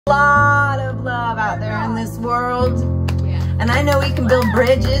lot of love out there in this world. And I know we can build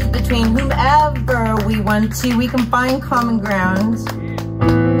bridges between whomever we want to. We can find common ground.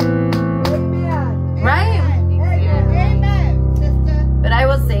 Right? But I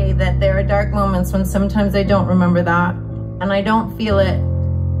will say that there are dark moments when sometimes I don't remember that. And I don't feel it.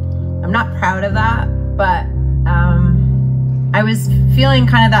 I'm not proud of that, but I was feeling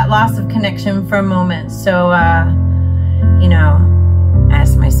kind of that loss of connection for a moment. So, you know, I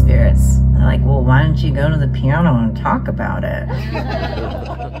asked my spirits. They're like, well, why don't you go to the piano and talk about it?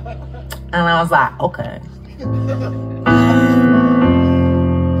 And I was like, okay.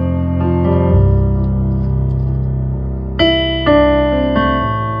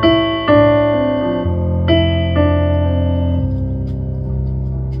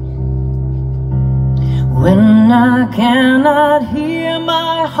 When I cannot hear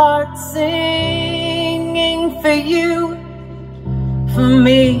my heart singing for you, for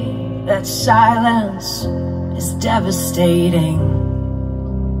me, that silence is devastating.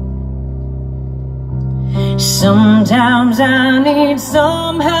 Sometimes I need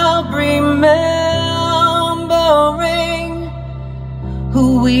some help remembering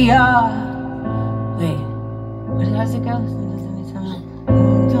who we are. Wait, how does it go?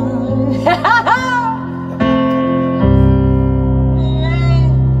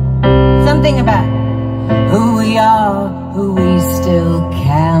 Something about who we are, who we still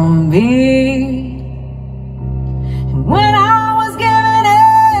can be. And when I was giving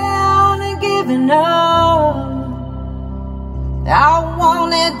in and giving up, I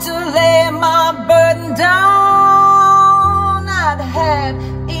wanted to lay my burden down. I'd had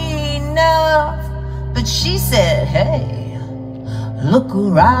enough, but she said, hey, look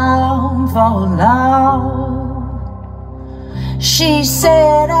around for love. She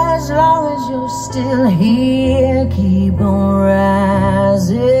said, as long as you're still here, keep on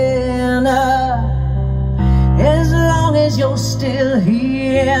rising up. As long as you're still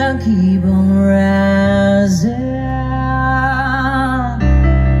here, keep on rising.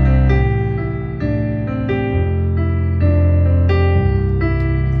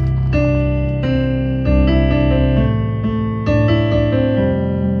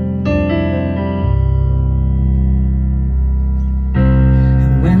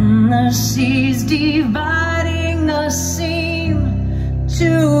 Seas dividing us seem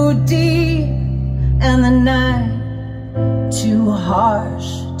too deep, and the night too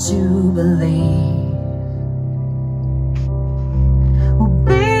harsh to believe. We'll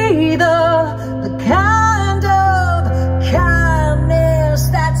be the kind of kindness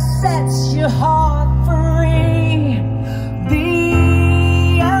that sets your heart free. Be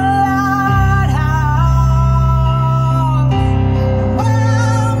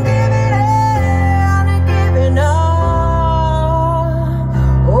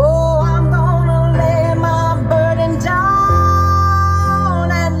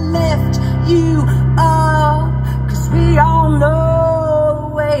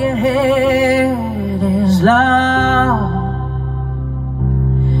love.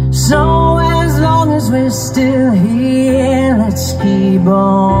 So as long as we're still here, let's keep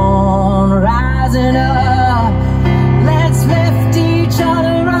on rising up. Let's lift each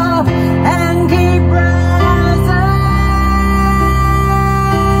other up and keep rising.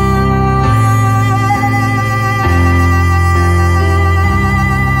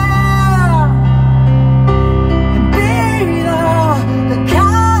 Be the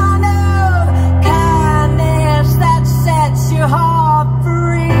kind of kindness that sets your heart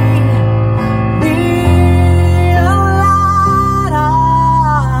free. Be a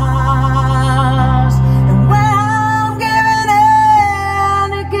lighthouse. And when I'm giving in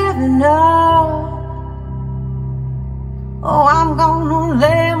and giving up, oh, I'm gonna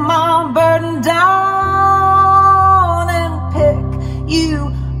lay my burden down and pick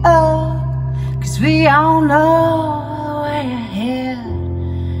you up. 'Cause we all know where your head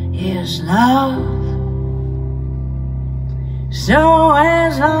is love. So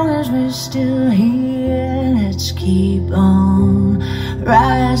as long as we're still here, let's keep on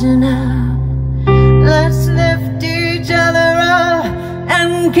rising up. Let's lift each other up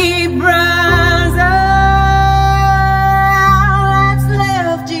and keep rising. Let's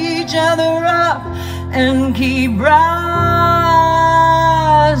lift each other up and keep rising.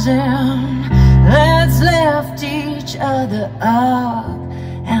 Let's lift each other up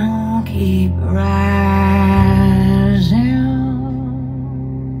and keep rising.